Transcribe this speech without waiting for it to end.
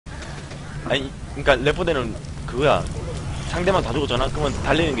아니 그니까 레포대는 그거야. 상대만 다 죽었잖아. 그러면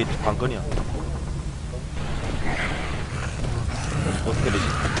달리는 게 관건이야. 어떻게 되지?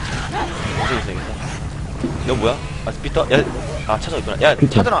 어떻게 되겠어? 너 뭐야? 아 피터? 야, 아 찾아 있구나. 야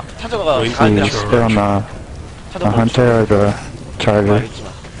찾아라. 찾아가 가는데. Still on the hunter or the charger.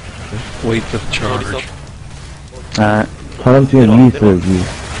 Wait the charge. 사람 중에 위에 있어요, 위.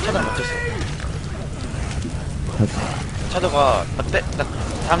 찾아 맞췄어. 찾아가 나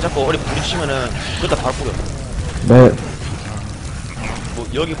사람 잡고 어디 부딪히면은 그거 다 바로 뿌려. 네. 뭐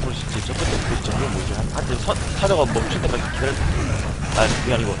여기 부딪힐지 저 끝에 부딪힐지 그건 뭐지. 하여튼 찾아가 멈출 때까지 기다려. 아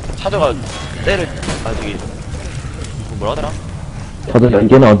그게 아니고 찾아가 때를 아 저기 뭐라 하더라? 저도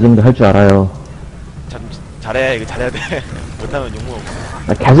연계는 어느 정도 할 줄 알아요. 잘해 이거 잘해야 돼. 못하면 욕먹어.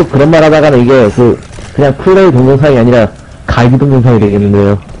 계속 그런 말 하다가는 이게 그냥 플레이 동영상이 아니라 갈기 동영상이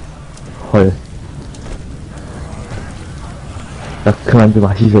되겠는데요. 헐. 나 그만 좀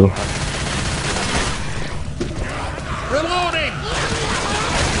하시죠.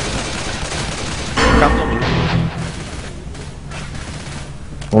 깜짝 놀랐어.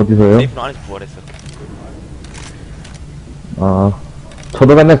 어디서요? 세이프로 안에서 부활했어. 아,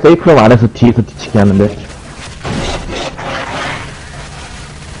 저도 맨날 세이프롬 안에서 뒤에서 뒤치기 하는데.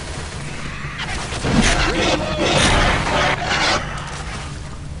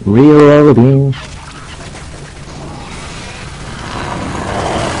 리로딩.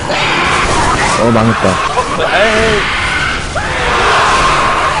 망했다. 에이.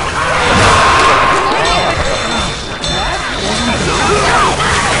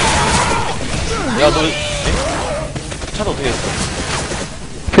 야, 너, 차도 어떻게 했어?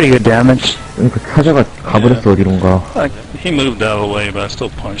 Pretty good damage. 그러니까 찾아가 가버렸어, 어디론가. He moved out of the way, but I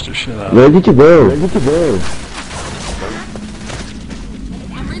still punched the shit out. 여기지 뭐, 여기지 뭐.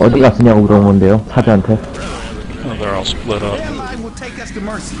 어디 갔으냐고 그런 건데요, 사자한테. Oh, they're all split up.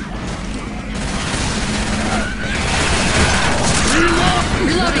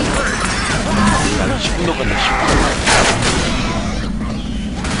 야, 10분도 갔네, 10분.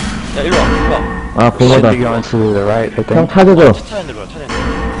 야, 일로와, 일로와. 아, 보마다. Should be going to the right, I 형 think. 찾아줘. 차에 내려와, 차에 내려와.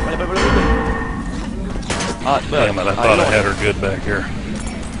 빨리. 아, 뭐야. Damn it, I thought I had her good back here.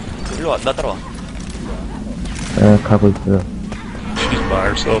 일로와, 나 따라와. 네, 가고 있어요. She's by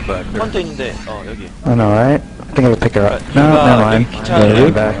herself back there. 헌터 있는데, 여기. I know, right? I think I can pick her up. No, 누가 never 여기 mind. 기차 Yeah,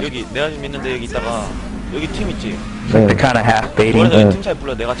 여기, back. 여기 내가 지금 있는데 여기 있다가 여기 팀 있지? 네. They're kind of half baiting. 그래서 네. 팀 차에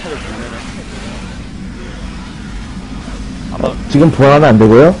불러 내가 차를 부르면은 아마 지금 부활하면 안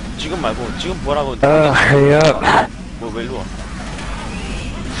되고요? 지금 말고 지금 부활하고 Hurry up. 뭐 일로 와.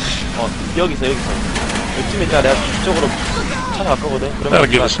 여기 있어. 여기 팀에 있잖아. 내가 뒤쪽으로 찾아갈 거거든. 그러면 That'll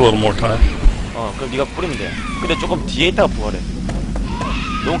give us a little more time. 그럼 네가 뿌리면 돼. 근데 조금 뒤에 있다가 부활해.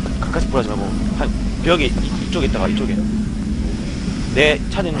 너무 가까이 부활하지 말고 한 벽에 이쪽에 있다가 이쪽에 내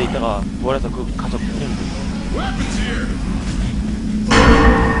찾은 데 있다가 부활해서 그 가서 뿌리면 돼.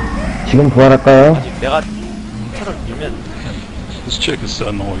 지금 부활할까요? 아직 내가 차를 밀면 This chick is so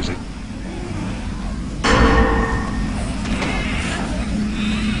noisy.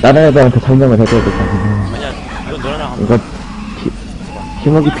 다른 애들한테 설명을 해줘야 될 것 같은데. 아니야 이건 너랑 하면 이거,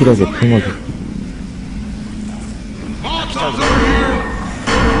 팀워크 필요하지, 팀워크.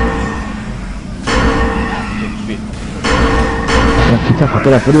 그냥 기차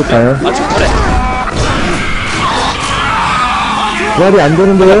밖에다 뿌릴까요? 아 지금 그래. 부활이 안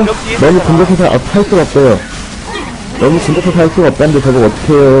되는데요? 너무 근접해서 할 수가 없어요. 너무 근접해서 할 수가 없다는데 저거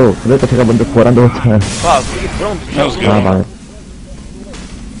어떻게 해요? 그러니까 제가 먼저 부활한다고 했잖아요. 그게 그럼 That was good. 아, 망해.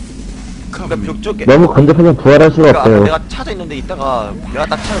 그러니까 벽 쪽에 너무 근접해서 부활할 수가 그러니까 아까 없어요. 내가 찾아 있는데 있다가 내가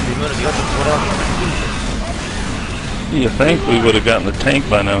딱 차를 밀면은 네가 좀 부활하고 You think we would have gotten the tank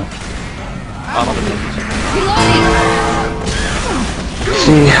by now? 아 맞다.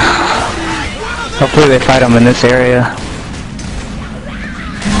 See, hopefully they fight them in this area.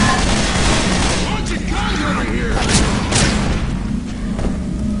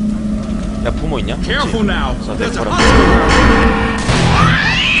 야 부모 있냐? Careful now. 그래서 There's 내가 a 부활하고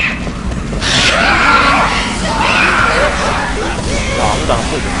야 아무도 안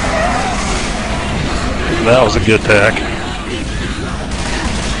왔어 이제. That was a good attack.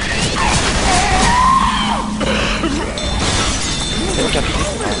 이렇게 앞이지?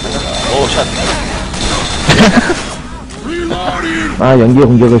 오 샷. 아, 연계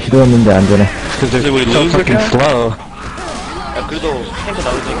공격을 시도했는데 안 되네. Because if we lose the guy? 야 그래도 탱크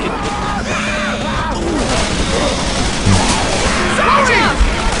나올 수 있겠지.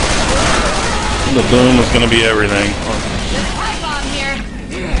 The boom was going to be everything.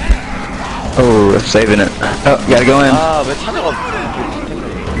 Oh, saving it. Oh, gotta go in. 아왜 찾아가?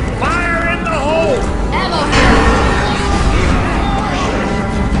 fire in the hole. Ammo here.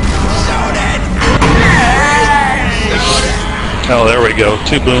 Oh, there we go.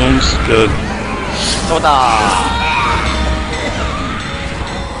 2 booms. Good. 잡았다.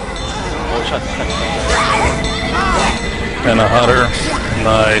 오, 샷. And a hunter.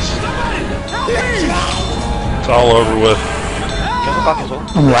 Nice. It's all over with. 계속 가, 계속.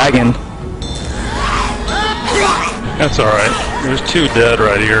 I'm lagging. That's alright. There's 2 dead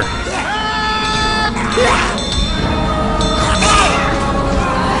right here.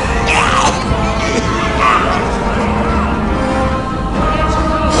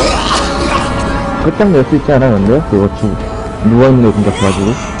 끝장 낼 수 있지 않아, 근데? 그거 누워있는 애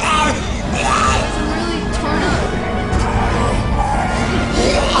공격해가지고.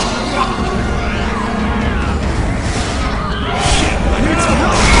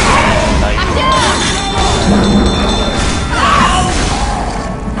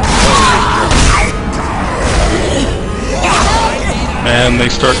 And they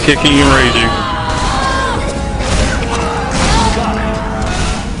start kicking and raging.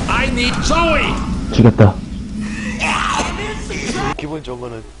 I need Zoe! 죽였다. 기분 좋은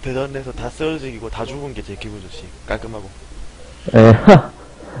거는 대전에서 다 쓰러지고 다 죽은 게 제일 기분 좋지. 깔끔하고. 에,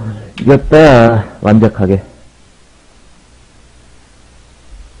 이겼다. 완벽하게.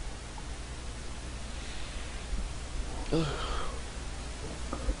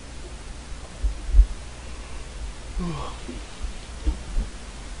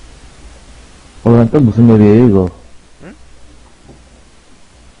 오늘 또 무슨 맵이에요, 이거? 응?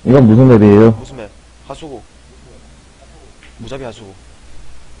 이건 무슨 맵이에요? 무슨 맵? 하수구. 무자비 하수구.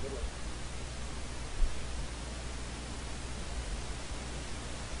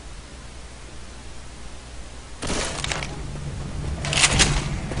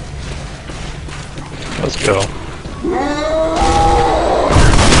 Let's go.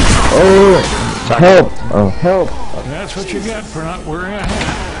 Oh, help! Oh, help! That's what you get for not wearing a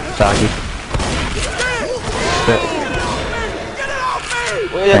hat. Doggy.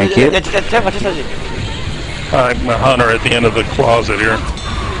 Thank you. 쟤 같이 타지. I'm a hunter at the end of the closet here.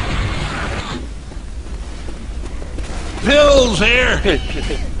 Pills here! 필.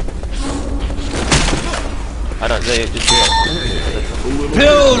 알아, 내 뒤에.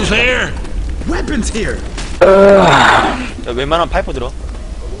 Pills here! Weapons here! 야, 웬만하면 파이프 들어.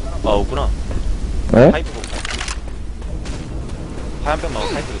 아, 없구나. 네? 파이프 보고. 하얀 편 말고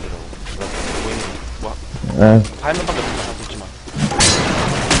파이프 들어. 보이는 거. 에, 하얀 편밖에 없지만.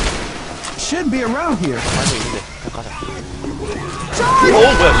 Should be around here. 파이프 있는데. 그냥 가자. 오,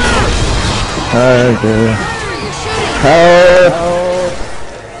 뭐야. 아이고. help!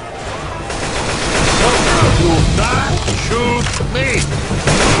 Shoot me!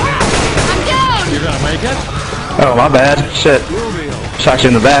 You gonna make it? Oh, my bad. Shit. Shot you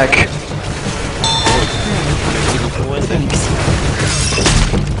in the back.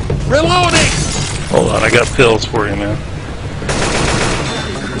 Reloading! Hold on, I got pills for you, man.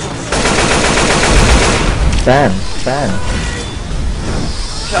 딴.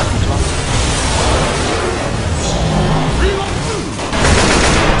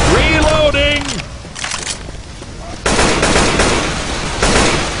 Reloading!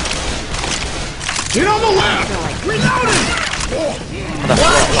 Get on the left! Reloading!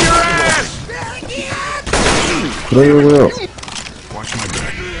 Watch your ass! 그러고요. Watch my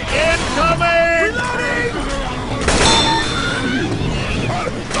back. Incoming! Reloading!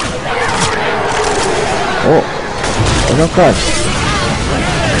 잠깐.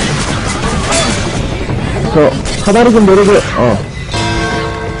 저, 사다리 좀 내리세요. 아,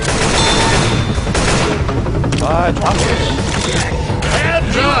 좀 아파.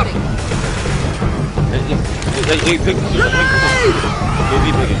 Hands up! 여기 벽, 여기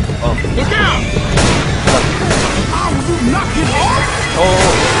벽에. Look out! Knock it off!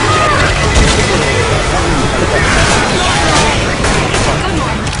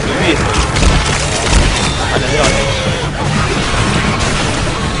 위에. 아니야, 내려가자.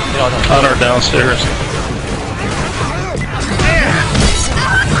 Hunter downstairs.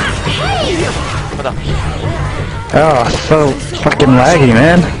 가자. Oh, so fucking laggy,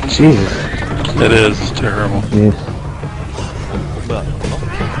 man. Jesus. It is. It's terrible. Yes. 뭐야,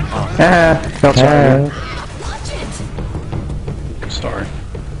 Don't sorry. Sorry.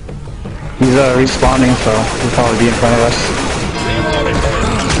 He's respawning, so he'll probably be in front of us.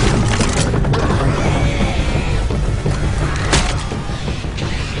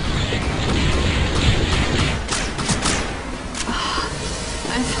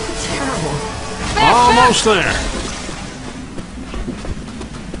 Almost there.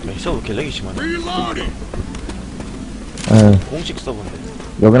 서브 갤렉이 심하네. Reloading! 에, 공식 서브인데.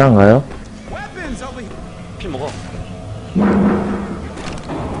 여긴 안 가요? Weapons over here! 필 먹어.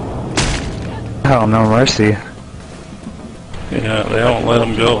 Oh, no mercy. Yeah, they don't let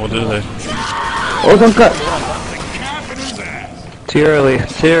them go, do they? 잠깐! Too early.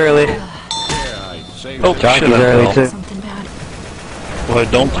 Too early. Oh, Jockey's shit, I early fell. too. Something bad. Boy,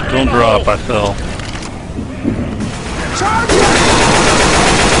 don't drop, I fell.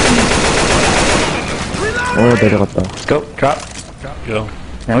 내려갔다. Go, drop. Go.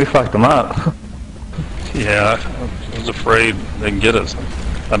 And we fucked them up. Yeah, I was afraid they'd get us.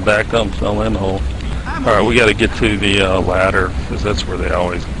 I backed up and fell in the hole. Alright, we gotta get to the ladder, because that's where they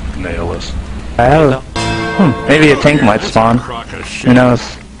always nail us. I have. Maybe a tank might spawn. Crock of shit. Who knows?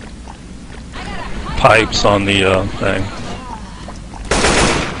 Pipes on the thing.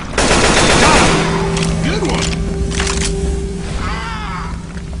 Good one.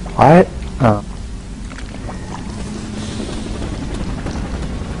 What? Oh.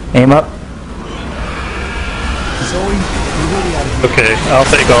 Aim up. Okay, I'll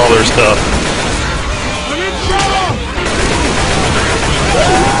take all their stuff.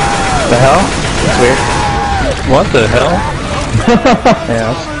 The hell? That's weird. What the hell?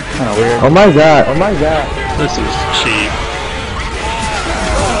 Yeah, that's kind of weird. Oh my god, oh my god. This is cheap.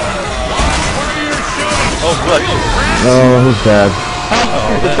 어 뭐야 이거. Oh, who's that?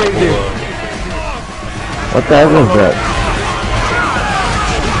 Oh, that blew up. What the heck was that?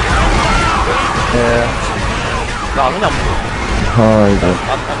 나안 그냥 이거.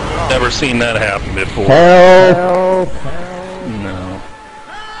 Never seen that happen before. Help! No.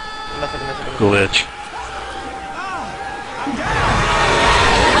 끝났어 끝났어. Glitch.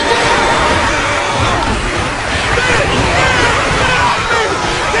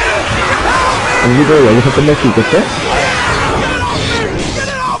 우리도 여기서 끝낼 수 있겠지?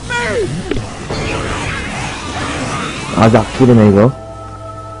 아주 악질이네, 이거.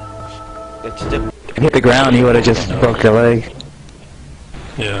 내 진짜 Hit the ground, you would have just broke your leg.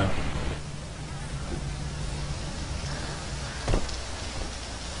 Yeah.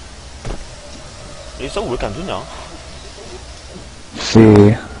 이 서브 왜 이렇게 안 좋냐?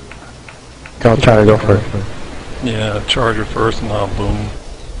 See. I'll try to go first. Yeah, charger first and I'll boom.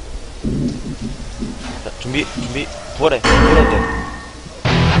 자, 준비 부활해 부활할 때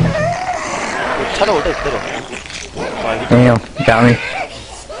찾아올 때 기다려. 아 이게 Damn, got me.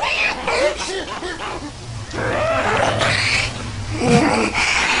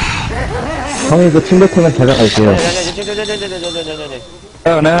 형이 그 침뱉으면 제가 갈게요.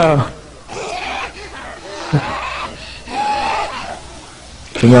 Oh no.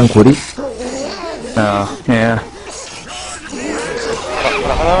 그냥 고리? Oh, yeah.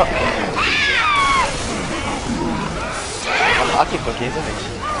 아낄 걸 계속 내.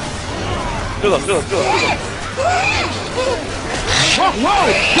 끌어.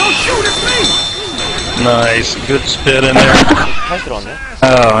 Nice. Good spit in there. 다시 들어왔네.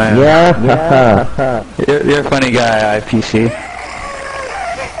 Oh man. Yeah. You're a funny guy, iPC.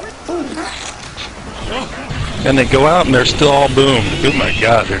 And they go out and they're still all boomed. Oh my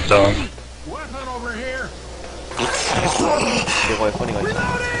god, they're done. Weapon over here. 내가 왜 허니가 있어.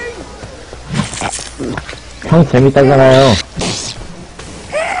 형 재밌다잖아요.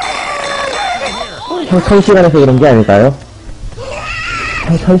 형 1000시간 해서 그런 게 아닐까요?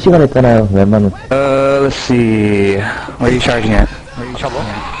 형 1000시간 했잖아요, 웬만한. Let's see. What are you charging at?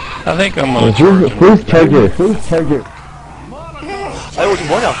 I think I'm gonna charge them. Who's charger? Who's charger? 아이고 지금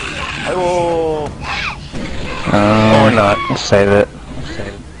뭐냐? 아이고 Or not. Let's save it.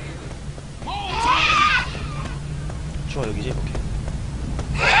 좋아 여기지. 오케이.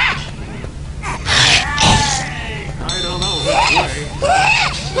 I don't know which way.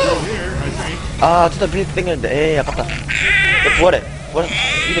 Through here, I think. 아 진짜 빌 땡겼는데 에이 아깝다. 야, 부활해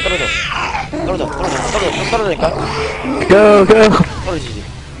입에 떨어져니까 Go, go. 떨어지지.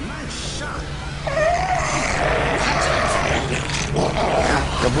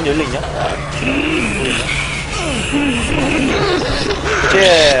 야 문 열려있냐? 그치.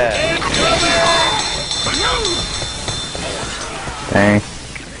 Dang.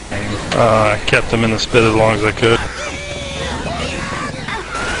 I kept them in the spit as long as I could.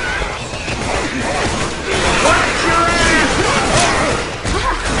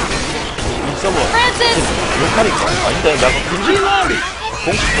 서버 로컬이 아닌데 나가 금지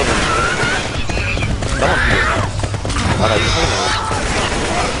공식 서버 나만 알아 이거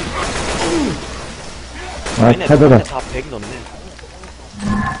하겠네. 아, 찾아라. 다 100이 넘네.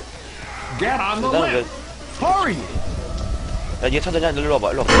 Get on the 나는 왜 left. Hurry. 야, 얘 찾았냐? 일로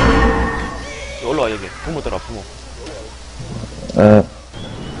와봐, 일로 와봐. 여기 올라와, 여기. 부모 들어와, 부모.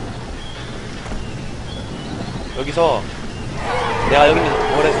 여기서, 내가 여기 있는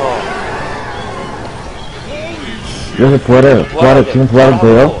부활해서. 여기서 부활해, 지금 부활해도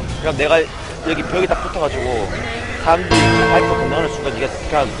돼요? 그럼 내가 여기 벽에 딱 붙어가지고, 사람들이 파이프 건너가는 순간 니가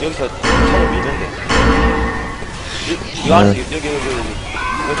그냥 여기서 차를 밀면 돼. 이거 안에서 여기.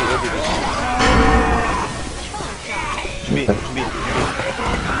 준비.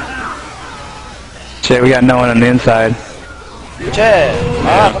 Shit, we got no one on the inside. 그치?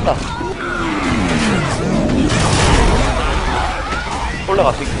 아, 아깝다.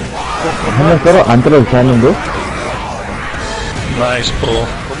 올라갔어. 한 명 안 떨어도 되는데? Nice pull.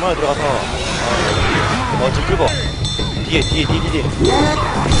 건물에 들어가서, 좀 긁어. 뒤에.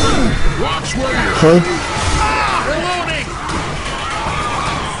 오케이.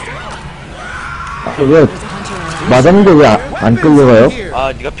 왜, 맞았는데 왜 안 끌려가요?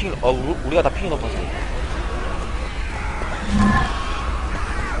 아, 니가 우리가 다 핑이 높아서.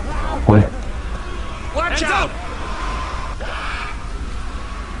 왜?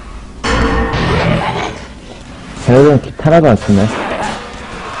 배우는 기타라도 안 쓰네.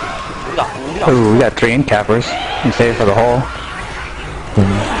 Ooh, we got 3 incappers. You save for the hole.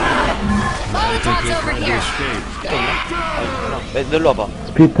 내일로 와봐.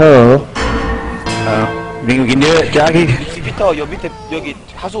 스피터. You think we can do it, Jockey? 피터, 여기,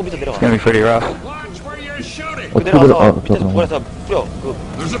 하수구 밑에 내려가. It's gonna be pretty rough. 그 어떻게 들어, 내려가서, 밑에서 잠깐만. 부활해서 뿌려.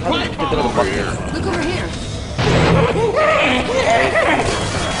 There's a 하수구 pipe. 밑에 내려가서 막. Look over here.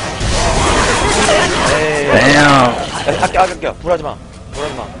 Damn. 아껴. 불하지 마.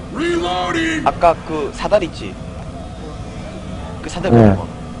 Reloading. 아까 그 사다리 있지? 그 사다리 네. 보고.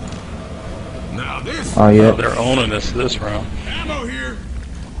 Now this 아, 예. They're owning us this round. ammo here.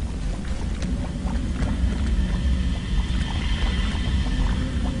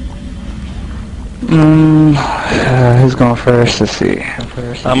 Who's going first? Let's see.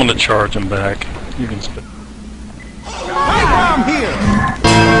 First. I'm gonna charge him back. You can spit. I'm here.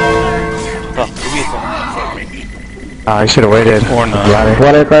 자, 여기 있어. I should have waited. Or not. Ladder.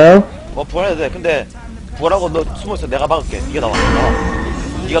 부활할까요? 부활해도 돼. 근데 부활하고 너 숨어있어. 내가 막을게. 네가 나와.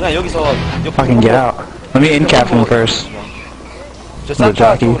 네가 그냥 여기서 Fucking get out. Let me incap him first. 저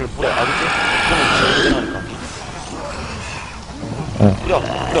산타 jockey. 쪽을 뿌려. 알겠지? 그러면 지금 어. 뿌려.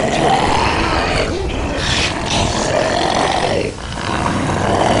 지금.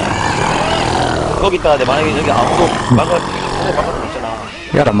 거기 있다가 내 만약에 여기 아무도 막을 수 있잖아.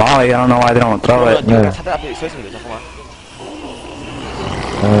 You got a molly. I don't know why they don't throw it. 그러면 네가 네. 사대 앞에 서 있으면 돼. 잠깐만.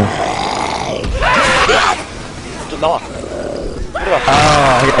 좀 나와. 뿌려.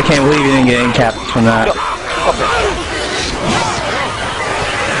 Oh, I can't believe you didn't get incapped from 뿌려. that. 앞에.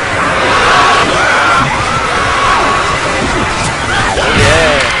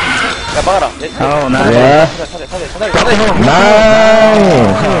 예. 야, 막아라. Oh, nice. 예. 사다리.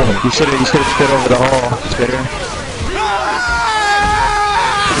 나이스. You should have spit over the hole, spitter.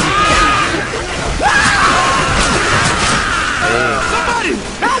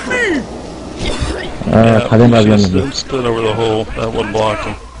 아, 가대막이었는데. Spit over the hole. That wouldn't block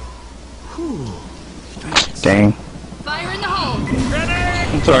him. Dang. Fire in the hole.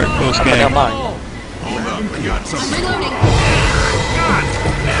 It's alright, close game. 잠깐만. We got something. Reloading.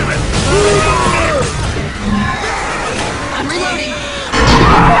 I'm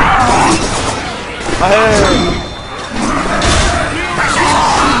reloading.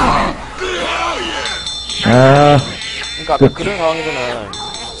 아, 그러니까 아까 그런 상황에서는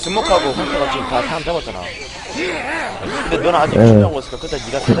스모크하고 헌터가 지금 다 사람 잡았잖아. 근데 너는 아직 예. 중요한 거였으니까 그때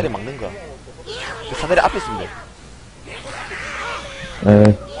네가 사다리 막는 거야. 그 사다리 앞에 있으면 돼.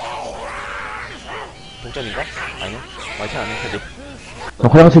 예. 동점인가? 아니야? 많지 않네, 사실. 저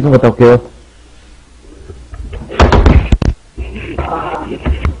화장실 좀 갔다 올게요.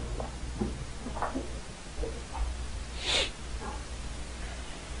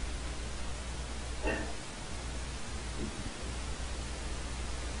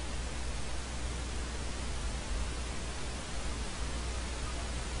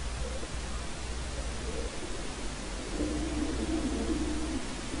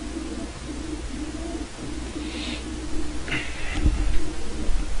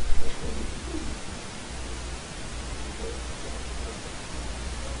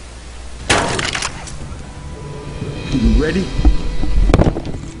 You ready?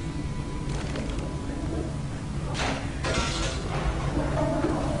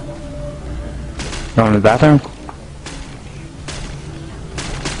 Going to the bathroom?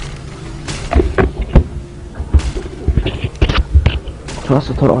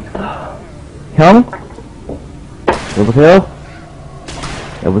 좋았어, 돌아왔다. 형? 여보세요?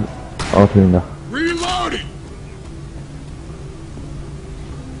 들린다. Reloading.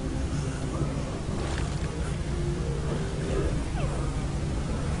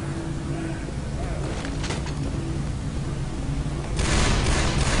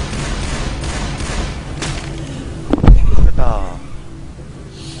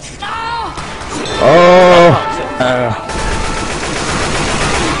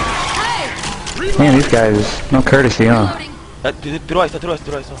 guys, no courtesy, huh? Reloading. 야, 들어와 있어.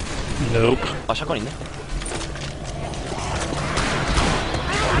 Nope. 아, 샷건 있네.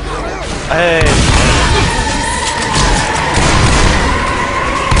 에이.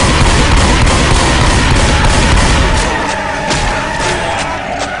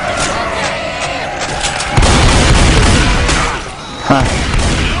 Huh.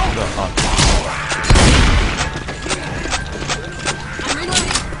 I'm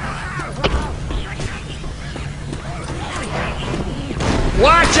reloading.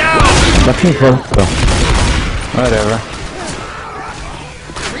 나핑 좋았어. Whatever.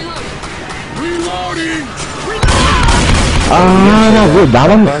 Reloading. 아, 나 왜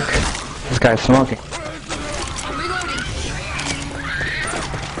나만, This guy's smoking. I'm reloading.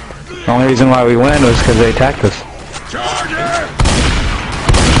 The only reason why we win was because they attacked us.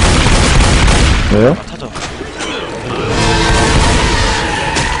 왜요? 찾아.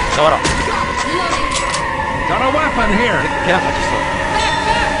 나와라. Got a weapon here. 걔랑 같이 있어.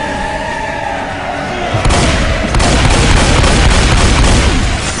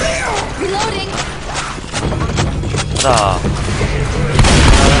 Reloading. 자.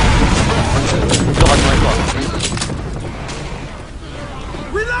 들어가지 마, 이거.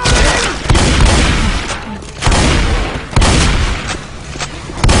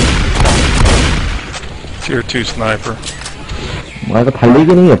 Tier 2 sniper. 뭐, 이거 달리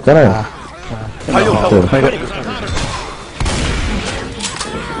기능이 없잖아요. 달려, 네. 빨리.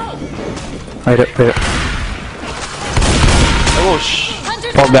 Wait up, wait up. 아이고, 씨.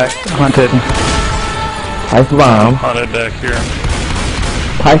 Hunter's Fall back. Hunted. 파이스밤. Hunted back here.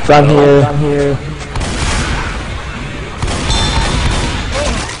 파이스밤 here.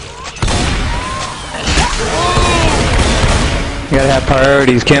 You gotta have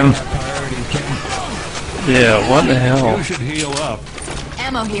priorities, Kim. Yeah, what the hell? You should heal up.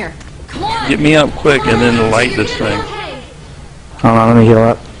 ammo here. Come on. Get me up quick and then light this thing. Okay. Hold on, let me heal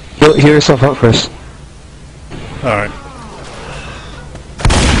up. Heal yourself up first. Alright.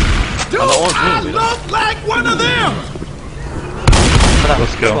 아, 나 오늘 중인데, 왜 이래? Look like one of them. 가자,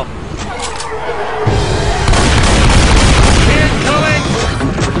 Let's go.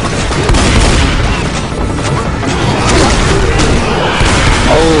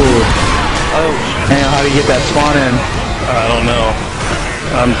 Oh, 아유, man, how do you get that spawn in? I don't know.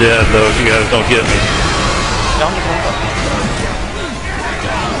 I'm dead though if you guys don't get me. 야, 한번 더.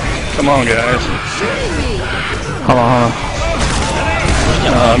 Come on guys. Hold on.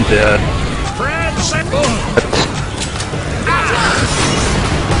 Oh, I'm dead. Fred, set.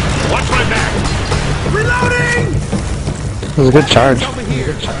 Watch my back. Reloading. It was a good charge.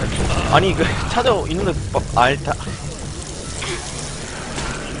 아니, 그, 찾아 있는 거, 알다.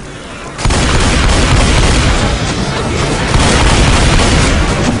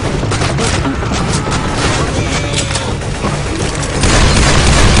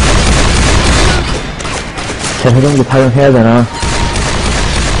 제 회전기 사용해야 되나?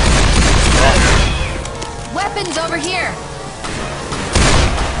 Weapons over here.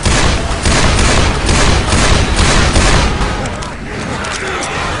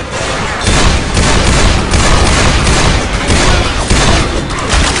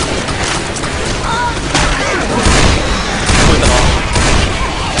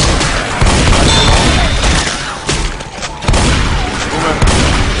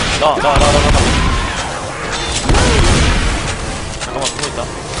 나. 잠깐만, 숨어 있다.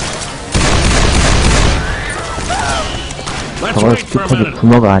 Let's 저거 wait for a 스피커도 minute.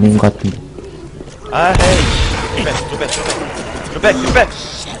 부모가 아닌 것 같은데. 아, 헤이. 좀 백.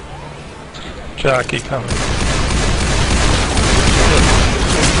 Jockey coming.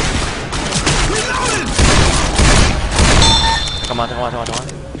 잠깐만.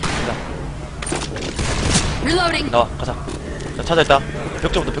 Reloading. 나와, 가자. 자, 찾아있다.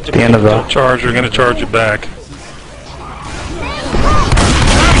 벽제부터. The end of the. Charger, gonna charge it back.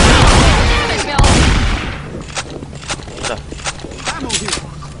 Damn it, Bill. 가자.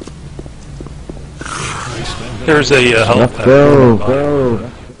 There's a health Let's pack. go.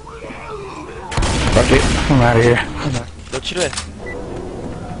 Fuck it. I'm out of here. 너 치료해.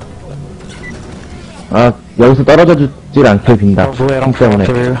 아, 여기서 떨어져 주질 않게 빈다. Hopefully I don't 총 fall 때문에.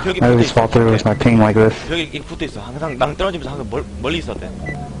 through. I always fall through with my ping like this. 벽에 이렇게 붙어있어. 항상 낭 떨어지면서 항상 멀리 있었대.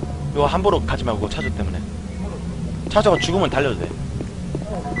 이거 함부로 가지 말고 차저 때문에. 차저가 죽으면 달려도 돼.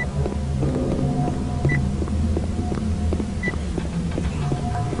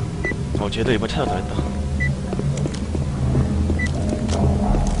 쟤도 이번 차저 잘했다.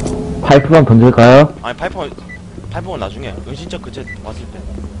 파이프만 던질까요? 아니 파이퍼는 나중에 은신적 그제 왔을 때.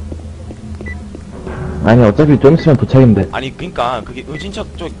 아니, 어차피 좀 있으면 도착인데. 아니 그니까 그게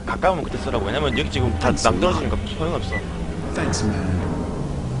의진척 쪽 가까우면 그때 쓰라고. 왜냐면 여기 지금 다 낭떨어지니까 소용없어. Thanks,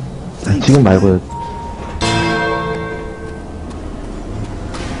 man. 지금 말고요.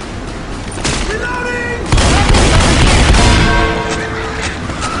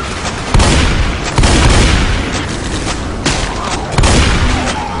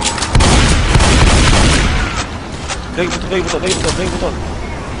 여기부터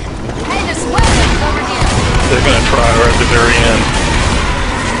Hey, this weapon's over here. They're gonna try right at the very end.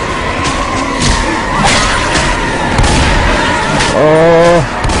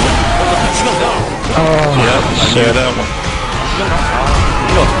 Yep, I knew that one.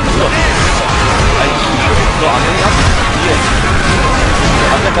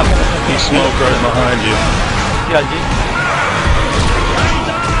 He smoked right behind you. 힐하지?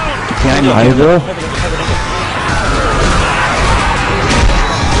 알죠?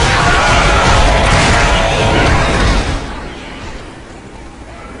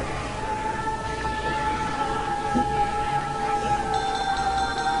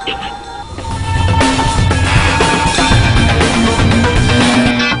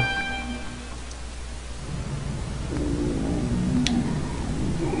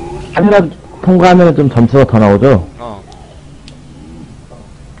 한이라도 통과하면 좀 점수가 더 나오죠?